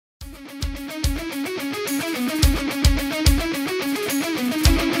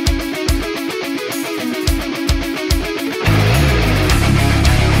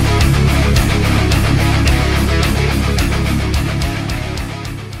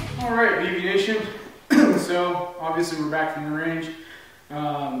Alright, BB Nation. So, obviously we're back from the range.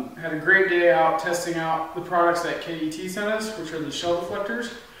 Had a great day out testing out the products that KET sent us, which are the shell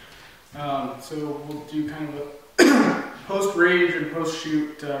deflectors. So we'll do kind of a post-range and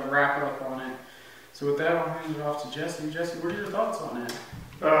post-shoot wrap up on it. So with that, I'll hand it off to Jesse. Jesse, what are your thoughts on it?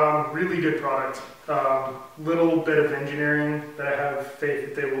 Really good product. Little bit of engineering that I have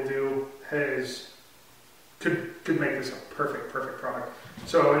faith that they will do could make this a perfect product.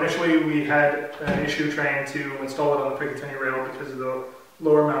 So initially we had an issue trying to install it on the Picatinny rail because of the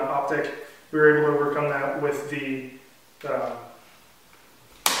lower mount optic. We were able to work on that with the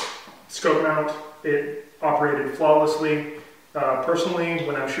scope mount. It operated flawlessly. Personally,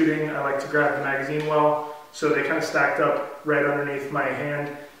 when I'm shooting, I like to grab the magazine well, so they kind of stacked up right underneath my hand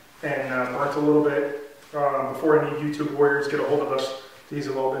and burnt a little bit. Before any YouTube warriors get a hold of us, these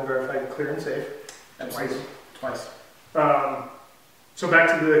have all been verified clear and safe. Absolutely. Twice. So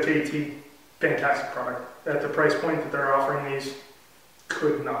back to the KET, fantastic product. At the price point that they're offering these,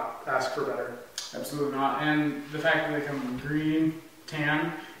 could not ask for better. Absolutely not. And the fact that they come in green,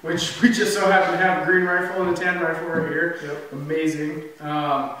 tan, which we just so happen to have a green rifle and a tan rifle right here. Yep. Amazing.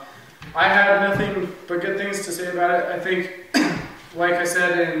 I had nothing but good things to say about it. I think, like I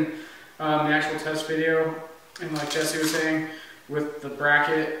said in the actual test video, and like Jesse was saying, with the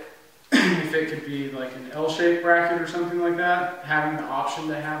bracket, if it could be like an L-shaped bracket or something like that, having the option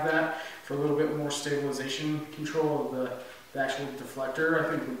to have that for a little bit more stabilization control of the actual deflector, I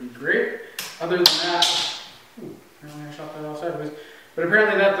think would be great. Other than that, apparently I shot that off sideways, but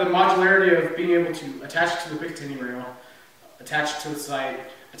apparently that the modularity of being able to attach it to the Picatinny rail, attach it to the sight,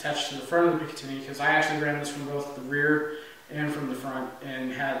 attach it to the front of the Picatinny, because I actually ran this from both the rear and from the front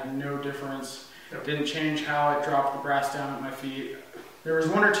and had no difference. Yep. Didn't change how it dropped the brass down at my feet. There was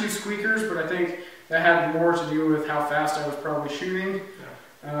one or two squeakers, but I think that had more to do with how fast I was probably shooting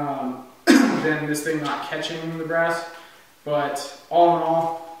than this thing not catching the brass. But all in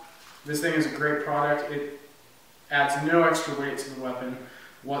all, this thing is a great product. It adds no extra weight to the weapon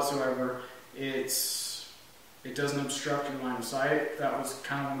whatsoever. It doesn't obstruct your line of sight. That was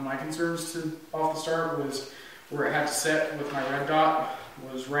kind of one of my concerns off the start, was where it had to set with my red dot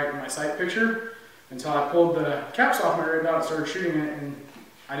was right in my sight picture, until I pulled the caps off my red dot and started shooting it, and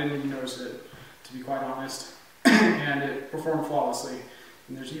I didn't even notice it, to be quite honest. And it performed flawlessly.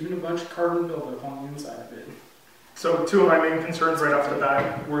 And there's even a bunch of carbon buildup on the inside of it. So two of my main concerns right off the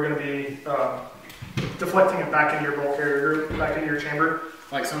bat, we're going to be deflecting it back into your bolt carrier, back into your chamber.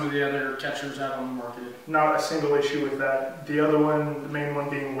 Like some of the other catchers out on the market. Not a single issue with that. The other one, the main one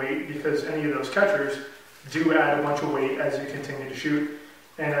being weight, because any of those catchers do add a bunch of weight as you continue to shoot.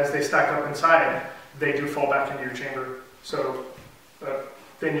 And as they stack up inside, they do fall back into your chamber. So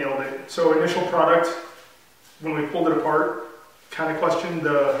they nailed it. So initial product, when we pulled it apart, kind of questioned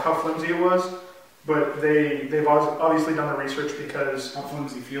how flimsy it was, but they've obviously done the research, because how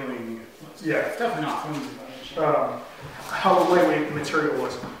flimsy feeling it was. Yeah, it's definitely not flimsy. How lightweight the material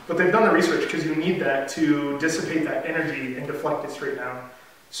was, but they've done the research because you need that to dissipate that energy and deflect it straight down.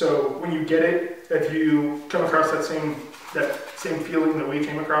 So when you get it, if you come across that same feeling that we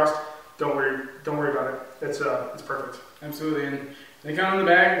came across, don't worry about it. It's perfect. Absolutely. And they come in the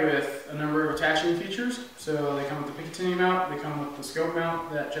bag with a number of attaching features. So they come with the Picatinny mount, they come with the scope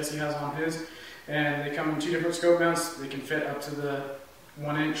mount that Jesse has on his, and they come in two different scope mounts. They can fit up to the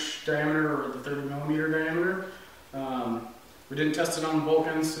 1-inch diameter or the 30mm diameter. We didn't test it on the bolt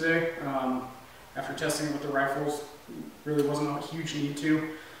guns today. After testing it with the rifles, really wasn't a huge need to,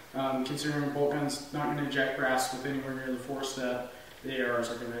 considering bolt guns not going to eject brass with anywhere near the force that the ARs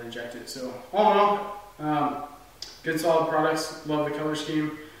are going to eject it. So all in all, good solid products. Love the color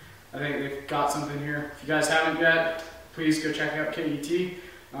scheme. I think they've got something here. If you guys haven't yet, please go check out KET.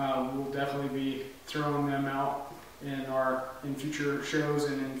 We'll definitely be throwing them out in future shows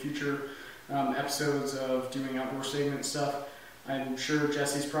and in future episodes of doing outdoor segment stuff. I'm sure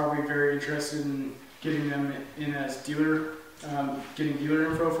Jesse's probably very interested in getting them in as dealer, getting dealer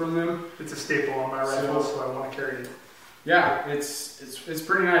info from them. It's a staple on my rifle, so I want to carry it. Yeah, it's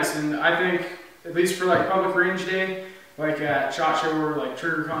pretty nice, and I think at least for like public range day, like at SHOT Show or like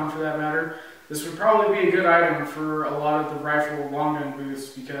TriggerCon for that matter, this would probably be a good item for a lot of the rifle long gun booths,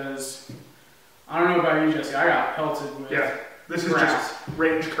 because I don't know about you, Jesse, I got pelted with this is just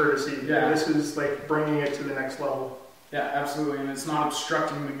range courtesy. Yeah. This is like bringing it to the next level. Yeah, absolutely, and it's not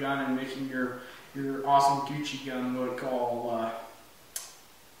obstructing the gun and making your awesome Gucci gun look all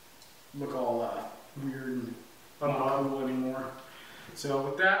weird and not cool anymore. So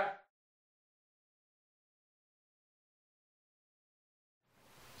with that.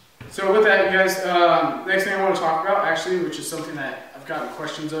 So with that, you guys, next thing I want to talk about, actually, which is something that I've gotten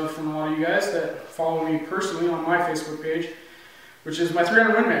questions of from a lot of you guys that follow me personally on my Facebook page, which is my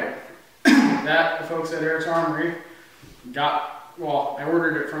 300 Win Mag. That the folks at Eric's Armory got, well, I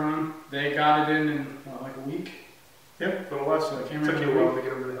ordered it from them. They got it in what, like a week? Yep, a little less. So it came took in you a while to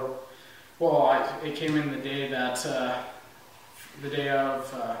get over the hill. Well, it came in the day that, the day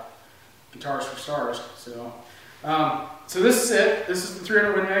of Guitars for Stars. So, so this is it. This is the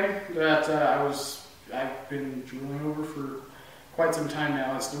 300 Win Mag that I've been drooling over for quite some time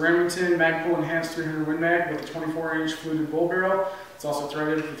now. It's the Remington Magpul Enhanced 300 Win Mag with a 24-inch fluted bull barrel. It's also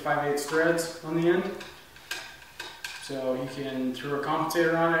threaded with 5/8 threads on the end. So you can throw a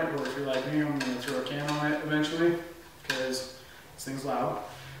compensator on it, or if you're like me, I'm going to throw a can on it eventually because this thing's loud.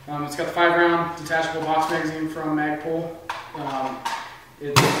 It's got the 5-round detachable box magazine from Magpul.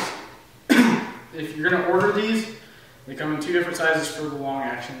 If you're going to order these, they come in 2 different sizes for the long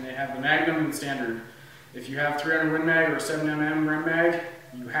action. They have the Magnum and the Standard. If you have 300 Win Mag or a 7mm Rem Mag,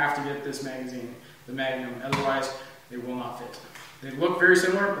 you have to get this magazine, the Magnum. Otherwise, they will not fit. They look very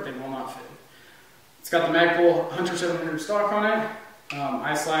similar, but they will not fit. It's got the Magpul Hunter 700 stock on it.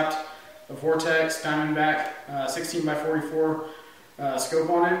 I slapped a Vortex Diamondback 16x44 scope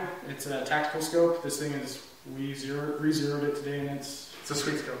on it. It's a tactical scope. This thing is, we re-zeroed it today, and it's a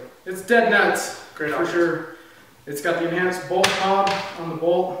sweet scope. It's dead nuts, great for sure. It's got the enhanced bolt knob on the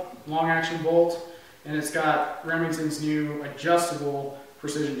bolt, long action bolt, and it's got Remington's new adjustable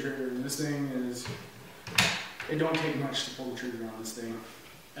precision trigger. And this thing is, it don't take much to pull the trigger on this thing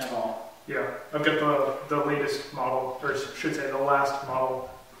at all. Yeah, I've got the latest model, or should say the last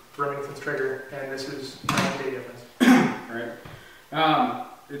model Remington's trigger, and this is a big difference. Right.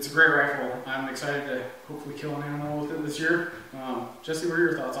 It's a great rifle. I'm excited to hopefully kill an animal with it this year. Jesse, what are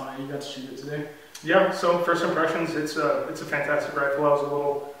your thoughts on it? You got to shoot it today. Yeah. So first impressions, it's a fantastic rifle. I was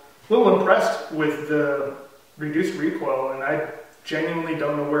a little impressed with the reduced recoil, and I genuinely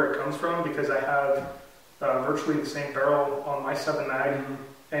don't know where it comes from because I have virtually the same barrel on my 7 mag,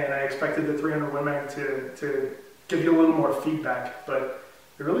 and I expected the 300 Win Mag to give you a little more feedback, but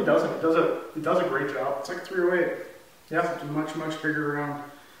it really doesn't. It does a great job. It's like a 308. Yeah, it's a much bigger round.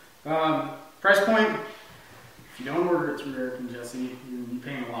 Price point, if you don't order it through Eric and Jesse, you're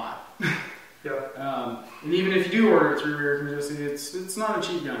paying a lot. Yeah. And even if you do order it through Eric and Jesse, it's not a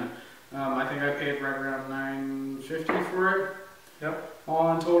cheap gun. I think I paid right around $950 for it. Yep.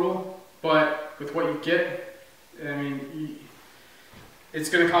 All in total. But with what you get, I mean, it's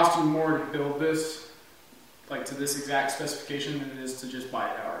going to cost you more to build this, like to this exact specification, than it is to just buy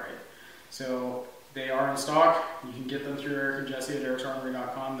it outright. So they are in stock. You can get them through Eric and Jesse at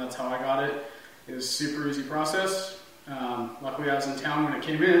ericsarmory.com. That's how I got it. It was a super easy process. Luckily, I was in town when it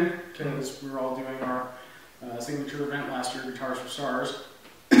came in because we were all doing our signature event last year, Guitars for Stars.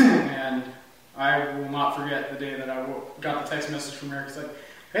 And I will not forget the day that I got the text message from Eric. It's like,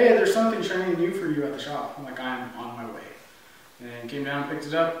 hey, there's something shiny new for you at the shop. I'm like, I'm on my way. And came down, picked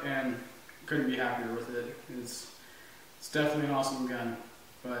it up, and couldn't be happier with it. It's definitely an awesome gun.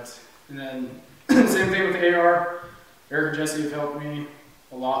 And then same thing with the AR. Eric and Jesse have helped me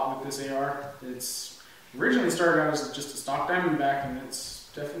a lot with this AR. It's originally started out as just a stock Diamondback, and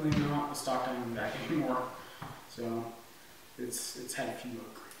it's definitely not a stock Diamondback anymore. So it's had a few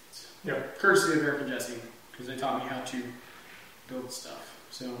upgrades. Yeah. Courtesy of Eric and Jesse, because they taught me how to build stuff.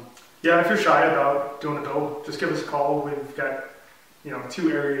 So yeah, if you're shy about doing a build, just give us a call. We've got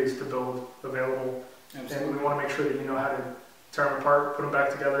 2 areas to build available. Absolutely. And we want to make sure that you know how to tear them apart, put them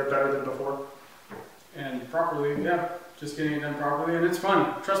back together better than before. And properly, yeah, just getting it done properly. And it's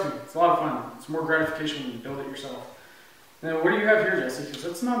fun. Trust me, it's a lot of fun. It's more gratification when you build it yourself. Now, what do you have here, Jesse? Because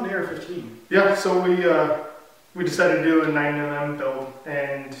that's not an AR-15. Yeah, so we decided to do a 9mm build,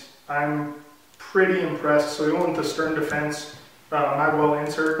 and I'm pretty impressed. So we went with the Stern Defense Magwell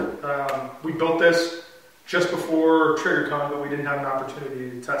insert. We built this just before TriggerCon, but we didn't have an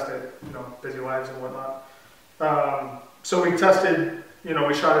opportunity to test it, busy lives and whatnot. So we tested,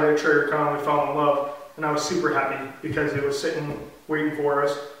 we shot it at TriggerCon, we fell in love, and I was super happy because it was sitting, waiting for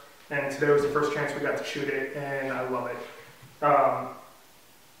us, and today was the first chance we got to shoot it, and I love it.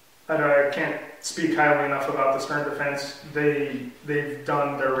 I can't speak highly enough about the Stern Defense. They've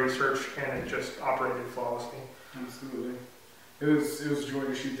done their research, and it just operated flawlessly. Absolutely. It was a joy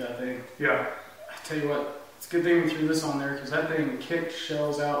to shoot that thing. Yeah. I tell you what, it's a good thing we threw this on there because that thing kicked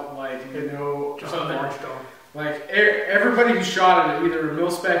shells out like just a large dome. Like everybody who shot it, either a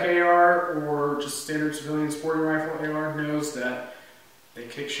mil-spec AR or just standard civilian sporting rifle AR, knows that they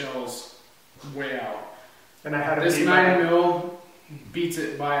kick shells way out. And I had this 9mm beats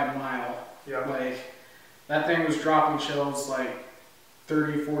it by a mile. Yeah. Like that thing was dropping shells like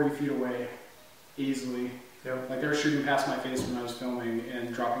 30, 40 feet away easily. Yep. Like they were shooting past my face when I was filming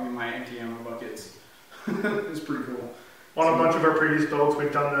and dropping in my empty ammo buckets. It's pretty cool. On a bunch of our previous builds,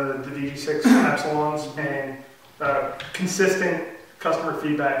 we've done the VG6 Epsilons, and consistent customer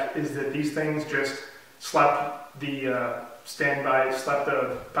feedback is that these things just slap the slap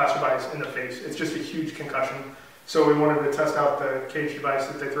the passerbys in the face. It's just a huge concussion. So we wanted to test out the cage device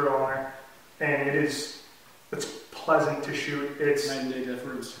that they throw on there, and it's pleasant to shoot. It's night and day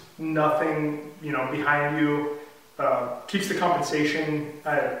difference. Nothing, behind you. Keeps the compensation.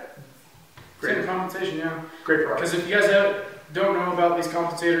 Great compensation, yeah. Great product. Because if you guys don't know about these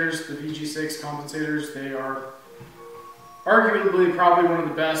compensators, the VG6 compensators, they are arguably probably one of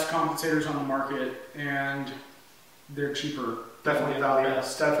the best compensators on the market, and they're cheaper. Definitely value.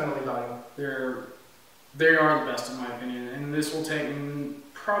 Definitely value. They are the best in my opinion, and this will take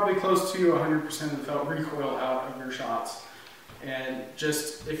probably close to 100% of the felt recoil out of your shots. And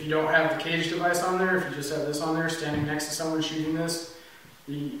just if you don't have the cage device on there, if you just have this on there, standing next to someone shooting this,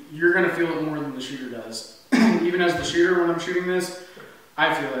 you're going to feel it more than the shooter does. Even as the shooter, when I'm shooting this,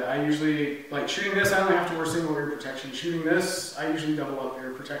 I feel it. I usually, like shooting this, I only have to wear single ear protection. Shooting this, I usually double up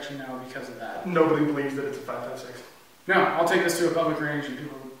ear protection now because of that. Nobody believes that it's a 5.56. No, I'll take this to a public range and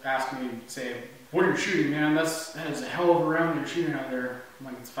people ask me, say, what are you shooting, man? That is a hell of a round you're shooting out there. I'm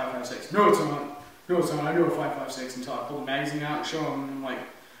like, it's a 5.56. No, it's not. No, it's not. I know a 5.56 until I pull the magazine out and show them. And I'm like,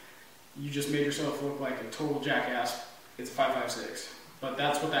 you just made yourself look like a total jackass. It's a 5.56. But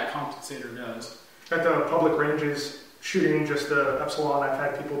that's what that compensator does. At the public ranges, shooting just the Epsilon, I've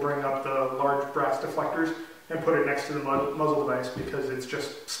had people bring up the large brass deflectors and put it next to the muzzle device because it's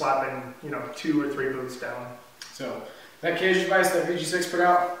just slapping, 2 or 3 boots down. So that cage device that VG6 put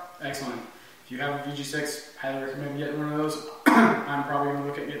out, excellent. If you have a VG6, highly recommend getting one of those. I'm probably going to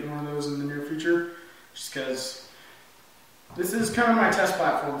look at getting one of those in the near future, just because this is kind of my test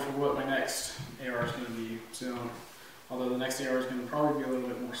platform for what my next AR is going to be. So, although the next AR is going to probably be a little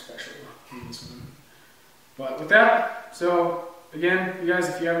bit more special than this one. But with that, so again, you guys,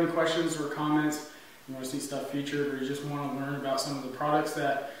 if you have any questions or comments, you want to see stuff featured, or you just want to learn about some of the products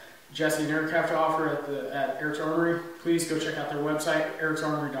that Jesse and Eric have to offer at Eric's Armory, please go check out their website,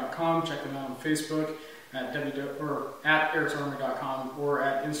 ericsarmory.com. Check them out on Facebook at ericsarmory.com or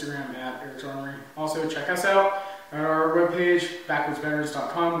at Instagram at Eric's Armory. Also, check us out at our webpage,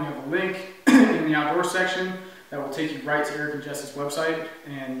 backwoodsveterans.com. We have a link in the outdoor section that will take you right to Eric and Jesse's website,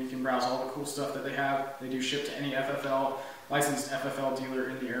 and you can browse all the cool stuff that they have. They do ship to any licensed FFL dealer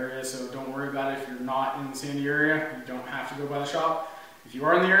in the area, so don't worry about it if you're not in the Sandy area. You don't have to go by the shop. If you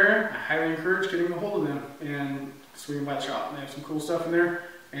are in the area, I highly encourage getting a hold of them and swinging by the shop. They have some cool stuff in there,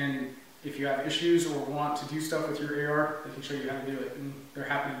 and if you have issues or want to do stuff with your AR, they can show you how to do it, and they're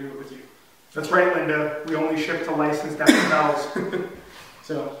happy to do it with you. That's right, Linda. We only ship to licensed FFLs.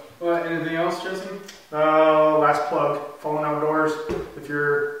 So, anything else, Jesse? Last plug, Fallen Outdoors. If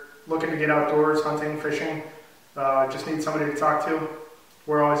you're looking to get outdoors, hunting, fishing, just need somebody to talk to,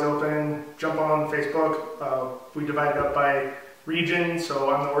 we're always open. Jump on Facebook. We divide it up by region,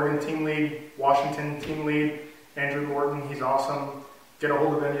 so I'm the Oregon team lead, Washington team lead, Andrew Morton, he's awesome. Get a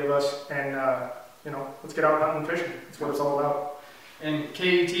hold of any of us, and let's get out hunting and fishing. That's what it's all about. And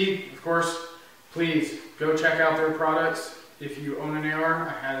KET, of course, please go check out their products. If you own an AR,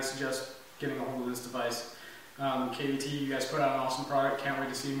 I highly suggest getting a hold of this device. KET, you guys put out an awesome product. Can't wait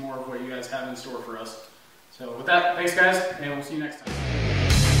to see more of what you guys have in store for us. So with that, thanks guys, and we'll see you next time.